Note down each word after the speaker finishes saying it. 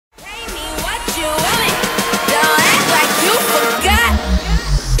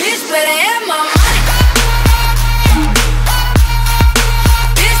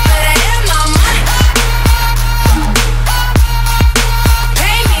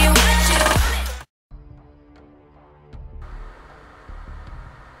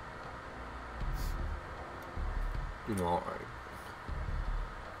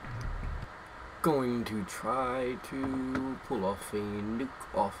going to try to pull off a nuke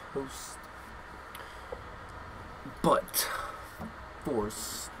off host, but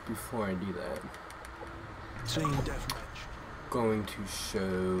first, before I do that, Team deathmatch. Going to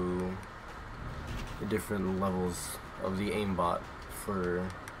show the different levels of the aimbot for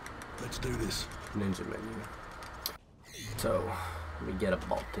Let's do this. Ninja menu. So let me get a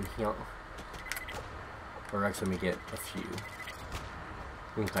bot in here, or actually let me get a few.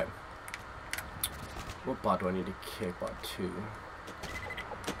 Okay. What bot do I need to kick? Bot 2.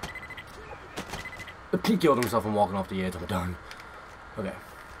 He killed himself and walking off the edge. I'm done. Okay.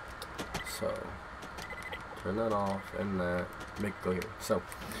 So turn that off and make it go here. So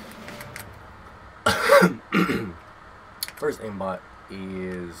first aimbot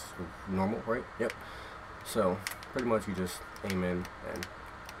is normal, right? Yep. So pretty much you just aim in and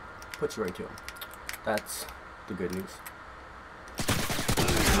put you right to him. That's the good news.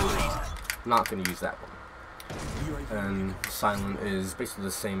 Not gonna use that one. And silent is basically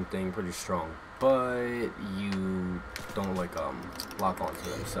the same thing, pretty strong, but you don't like lock onto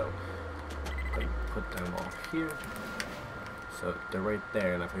them. So I put them all here. So they're right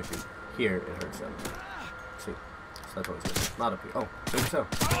there, and if I shoot here, it hurts them. See, so that's what it's good. Not up here. Oh, there so.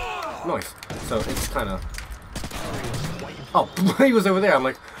 Nice. So it's kind of. Oh, he was over there. I'm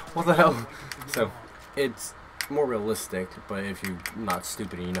like, what the hell? So it's more realistic, but if you're not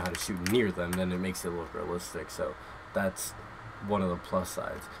stupid and you know how to shoot near them, then it makes it look realistic. So that's one of the plus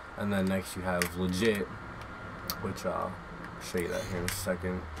sides. And then next you have legit, which I'll show you that here in a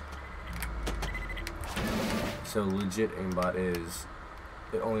second. So legit aimbot is,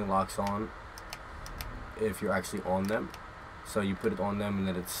 it only locks on if you're actually on them. So you put it on them and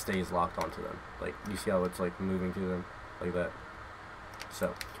then it stays locked onto them. Like, you see how it's like moving to them like that.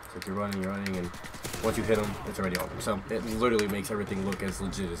 So if you're running, and once you hit them, it's already on them. So it literally makes everything look as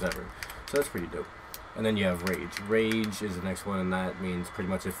legit as ever. So that's pretty dope. And then you have rage. Rage is the next one, and that means pretty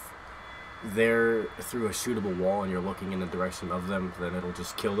much if they're through a shootable wall and you're looking in the direction of them, then it'll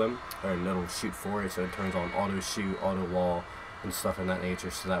just kill them, or it'll shoot for it. So it turns on auto shoot, auto wall, and stuff in that nature.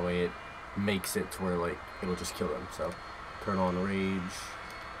 So that way it makes it to where like it'll just kill them. So turn on rage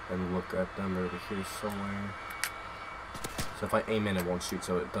and look at them over here somewhere. So if I aim in, it won't shoot,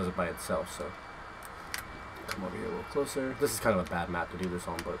 so it does it by itself. So come over here a little closer. This is kind of a bad map to do this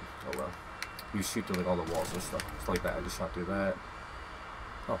on, but oh well. You shoot through like all the walls and stuff. It's like that. I just shot through that.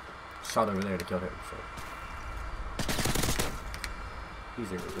 Oh, shot over there to kill him. So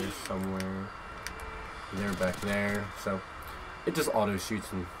he's over there somewhere. They're back there. So it just auto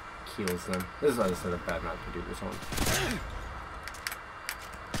shoots and kills them. This is, as I said, a bad map to do this on.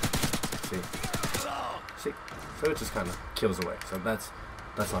 See, so it just kind of kills away. So that's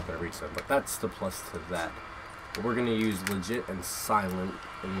not gonna reach them, but that's the plus to that. But we're gonna use legit and silent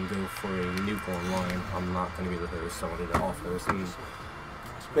and go for a nuke online. I'm not gonna be the host, so I wanted to off host and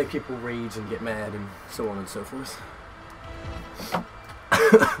make people rage and get mad and so on and so forth.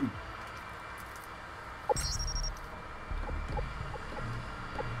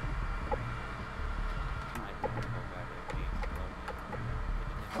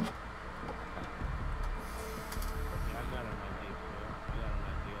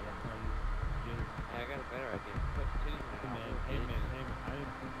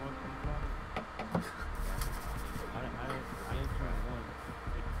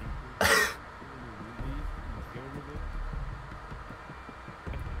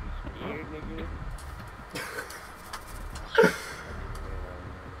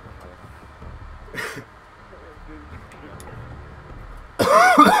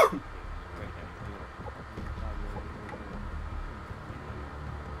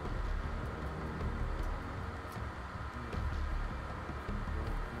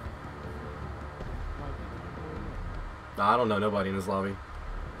 I don't know nobody in this lobby.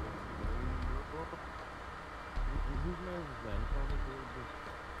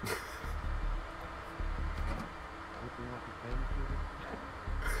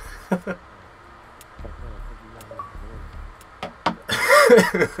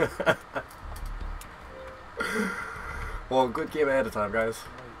 Well, good game ahead of time, guys.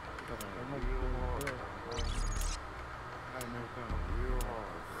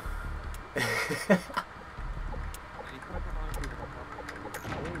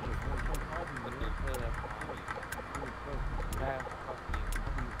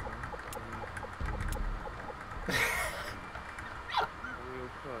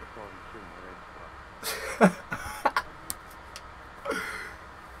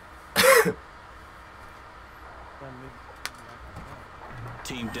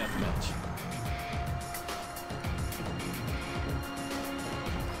 Team deathmatch.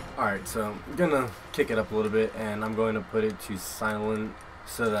 Alright, so I'm gonna kick it up a little bit, and I'm going to put it to silent,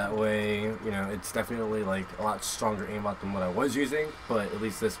 so that way, you know, it's definitely like a lot stronger aimbot than what I was using, but at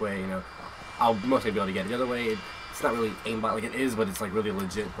least this way, you know, I'll mostly be able to get it. The other way, it's not really aimbot like it is, but it's like really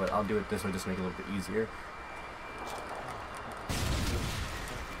legit, but I'll do it this way just to make it a little bit easier.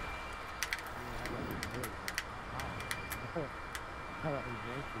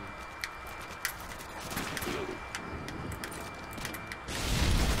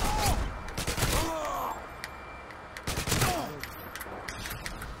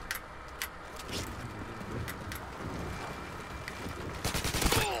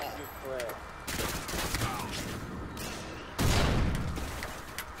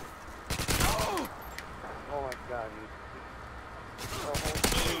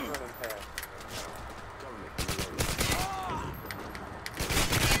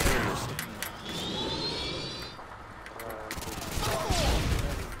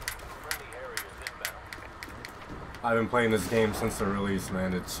 I've been playing this game since the release,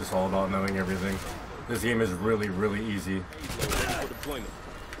 man. It's just all about knowing everything. This game is really, really easy.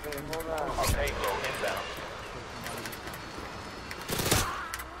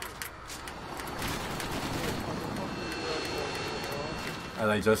 As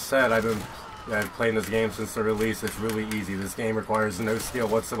I just said, I've been playing this game since the release. It's really easy. This game requires no skill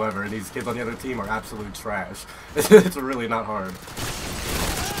whatsoever, and these kids on the other team are absolute trash. It's really not hard.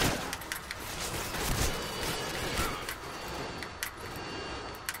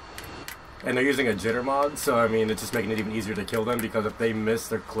 And they're using a jitter mod, so I mean, it's just making it even easier to kill them, because if they miss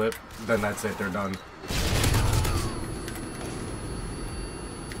their clip, then that's it, they're done.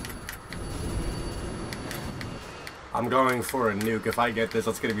 I'm going for a nuke. If I get this,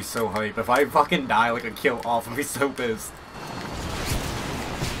 that's gonna be so hype. If I fucking die like a kill off, I'll be so pissed.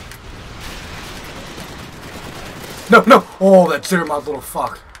 No, no! Oh, that jitter mod, little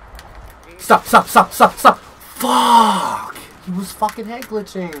fuck. Stop, stop, stop, stop, stop! Fuck! He was fucking head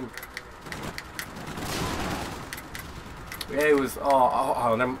glitching. Yeah, it was.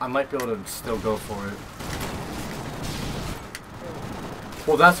 I might be able to still go for it.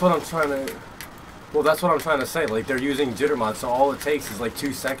 Well, that's what I'm trying to. Well, that's what I'm trying to say. Like, they're using jitter mod, so all it takes is like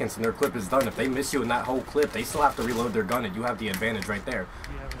 2 seconds, and their clip is done. If they miss you in that whole clip, they still have to reload their gun, and you have the advantage right there.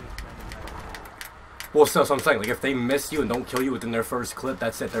 Well, so I'm saying, like, if they miss you and don't kill you within their first clip,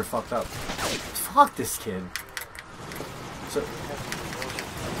 that's it. They're fucked up. Fuck this kid. So.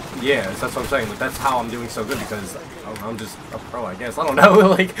 Yeah, that's what I'm saying. Like, that's how I'm doing so good, because I'm just a pro, I guess. I don't know.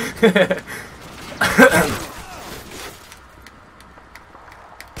 Like,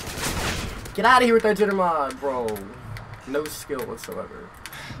 get out of here with that jitter mod, bro. No skill whatsoever.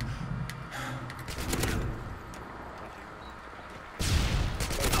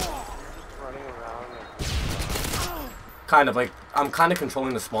 Kind of like I'm kind of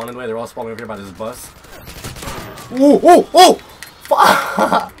controlling the spawn in the way. They're all spawning over here by this bus. Ooh, ooh, ooh!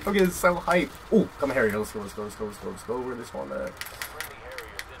 Fuck! I'm getting so hyped. Ooh, come here, let's go, let's go, let's go, let's go, let's go. Where this one at?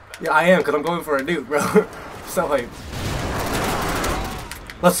 Yeah, I am, because I'm going for a nuke, bro. So hyped.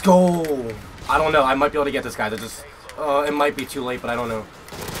 Let's go! I don't know, I might be able to get this guy. That just, it might be too late, but I don't know.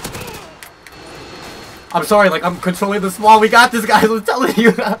 I'm sorry, like, I'm controlling the spawn. We got this, guys, I'm telling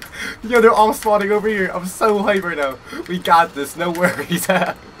you. Yo, they're all spawning over here. I'm so hyped right now. We got this, no worries.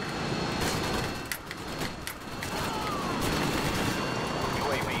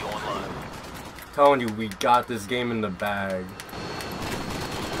 Telling you, we got this game in the bag.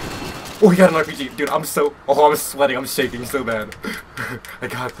 Oh, we got an RPG. Dude, I'm so... Oh, I'm sweating. I'm shaking so bad. I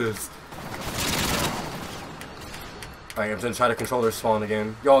got this. Alright, I'm gonna try to control their spawn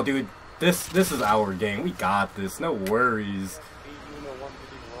again. Yo, dude, this is our game. We got this. No worries.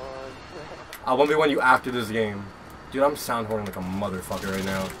 I'll 1v1 you after this game. Dude, I'm sound horning like a motherfucker right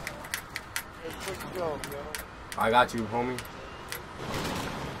now. I got you, homie.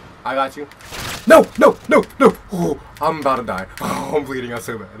 I got you. No, no, no, no! Oh, I'm about to die. Oh, I'm bleeding out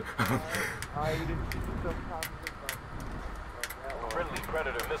so bad. Friendly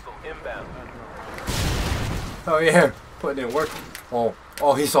predator missile inbound. Oh yeah, putting in work. Oh,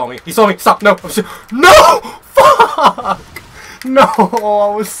 oh, he saw me. He saw me. Stop! No! No! Fuck! No!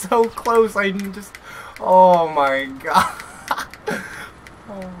 I was so close. I just. Oh my god.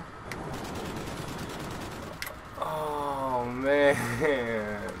 Oh. Oh man.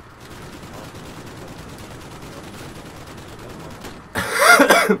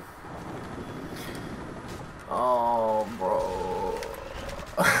 Oh, bro.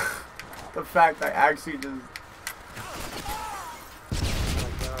 The fact I actually just...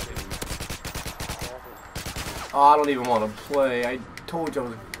 Oh, I don't even want to play. I told you I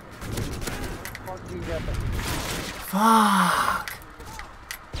was... Fuck.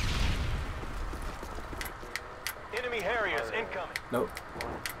 Nope.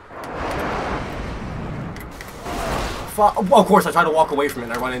 Of course, I try to walk away from it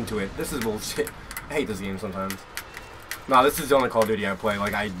and I run into it. This is bullshit. I hate this game sometimes. Nah, this is the only Call of Duty I play.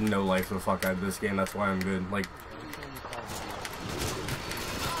 Like, I no life the fuck out of this game. That's why I'm good. Like,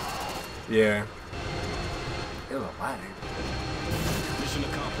 yeah. It was a lag. Mission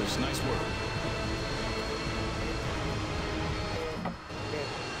accomplished. Nice work.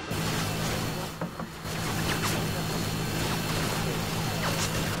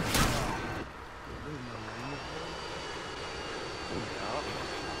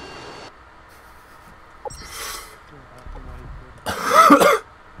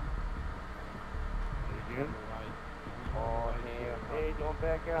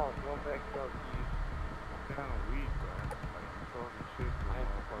 Back out, don't back out. Kind of weak, bro. Like, talking shit to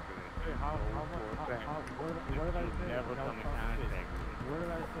motherfucking. Hey, what did I say? Never come in contact with. What did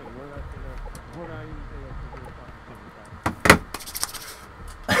I say? What did I say? What did I even say?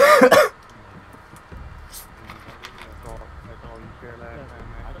 That's all you said last time,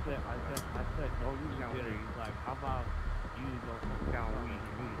 man. I said, don't use count weak. Like, how about you don't count weak?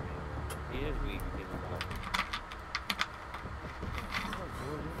 He is weak.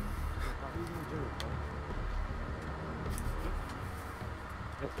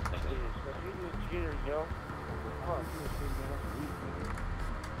 Cheaters, yo. Fuck.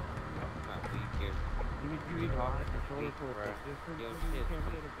 You talking controller for a different you can't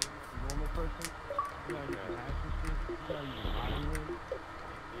be a normal person. You gotta use your hash and shit. You gotta use your body weight.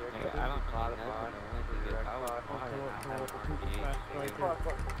 Yeah, I don't know. You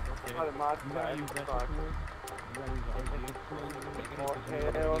gotta use that tool. You gotta use the RGX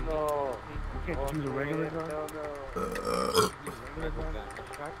tool. Hell no. You can't use a regular gun? Hell no.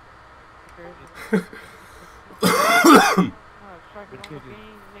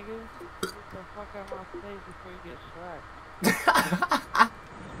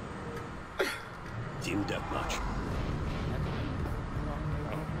 Team deathmatch.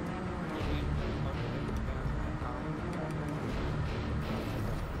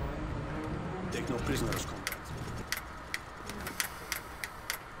 Take no prisoners, comrades.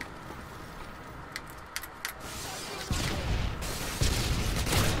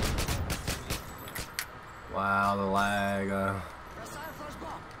 Wow, the lag.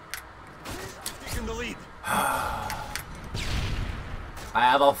 Taking the lead. I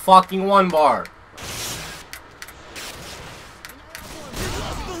have a fucking 1 bar.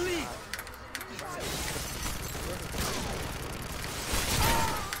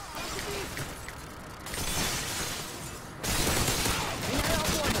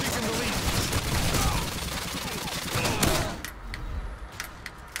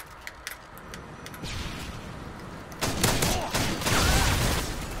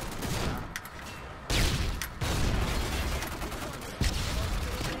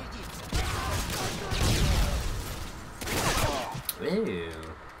 Ew.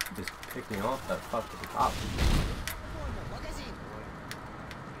 Just picked me off that fuck at the top.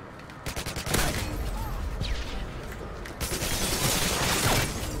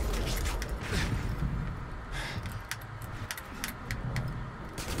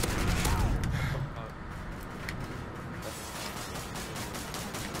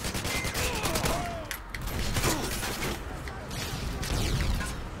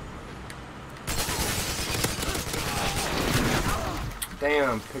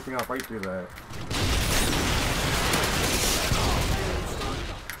 Damn, picked me off right through that.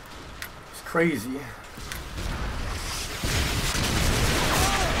 It's crazy.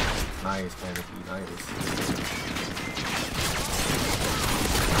 Nice, Panicky, nice.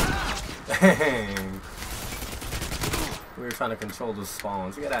 Dang. We were trying to control the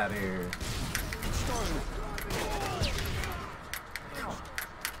spawns. Get out of here.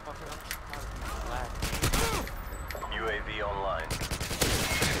 UAV online.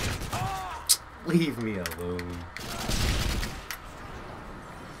 Leave me alone.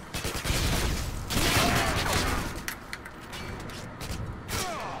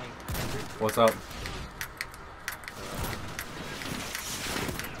 What's up?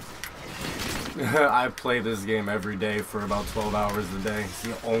 I play this game every day for about 12 hours a day. It's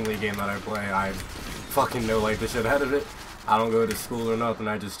the only game that I play. I fucking know like the shit out of it. I don't go to school or nothing.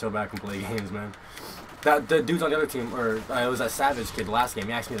 I just chill back and play games, man. The dudes on the other team, or it was that Savage kid last game,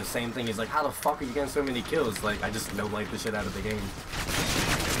 he asked me the same thing. He's like, how the fuck are you getting so many kills? Like, I just know like the shit out of the game.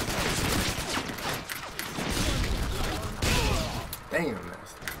 Damn,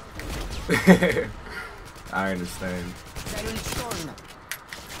 nasty. I understand.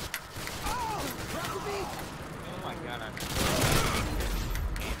 Oh my god,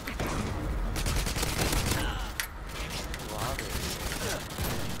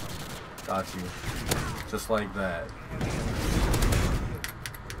 Got you. Just like that.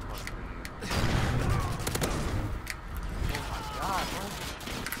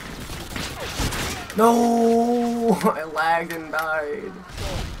 No! I lagged and died.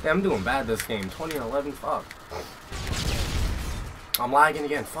 Yeah, I'm doing bad this game. 2011, fuck. I'm lagging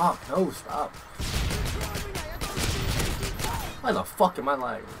again. Fuck. No, stop. Why the fuck am I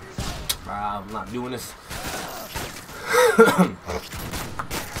lagging? I'm not doing this.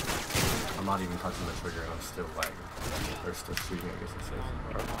 I'm not even touching the trigger and I'm still lagging. Or still shooting, I guess it says.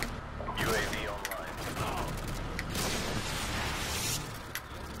 UAV online.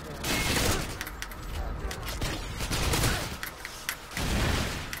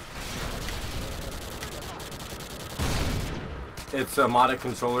 It's a modded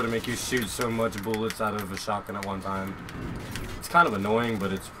controller to make you shoot so much bullets out of a shotgun at one time. It's kind of annoying,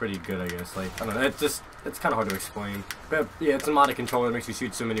 but it's pretty good, I guess. Like, I don't know, it's kind of hard to explain. But yeah, it's a modded controller that makes you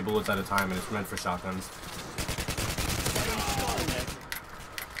shoot so many bullets at a time, and it's meant for shotguns.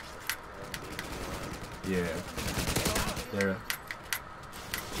 Yeah. There.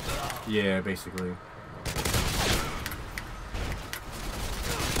 Yeah, basically.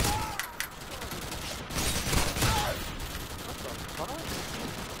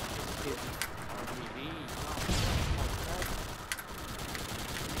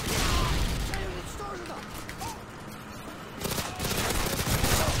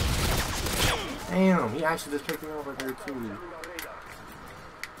 Damn, he actually just picked me over there too.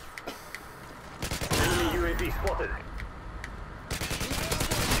 Enemy UAV spotted.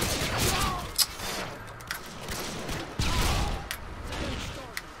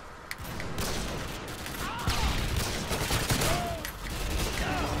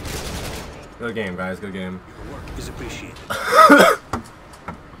 Good game, guys. Good game. Your work is appreciated.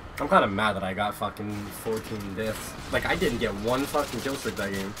 I'm kind of mad that I got fucking 14 deaths. Like, I didn't get one fucking kill streak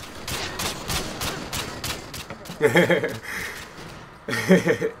that game.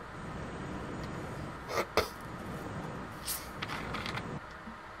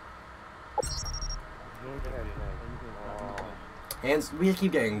 And we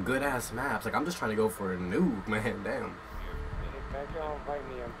keep getting good ass maps. Like, I'm just trying to go for a nuke, man. Damn.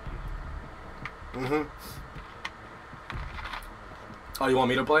 Oh, you want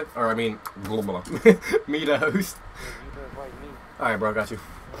me to play? Or I mean, blah, blah, blah. Me to host. Alright, bro, got you.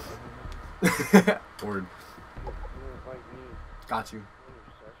 Word. Got you.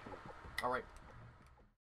 Alright.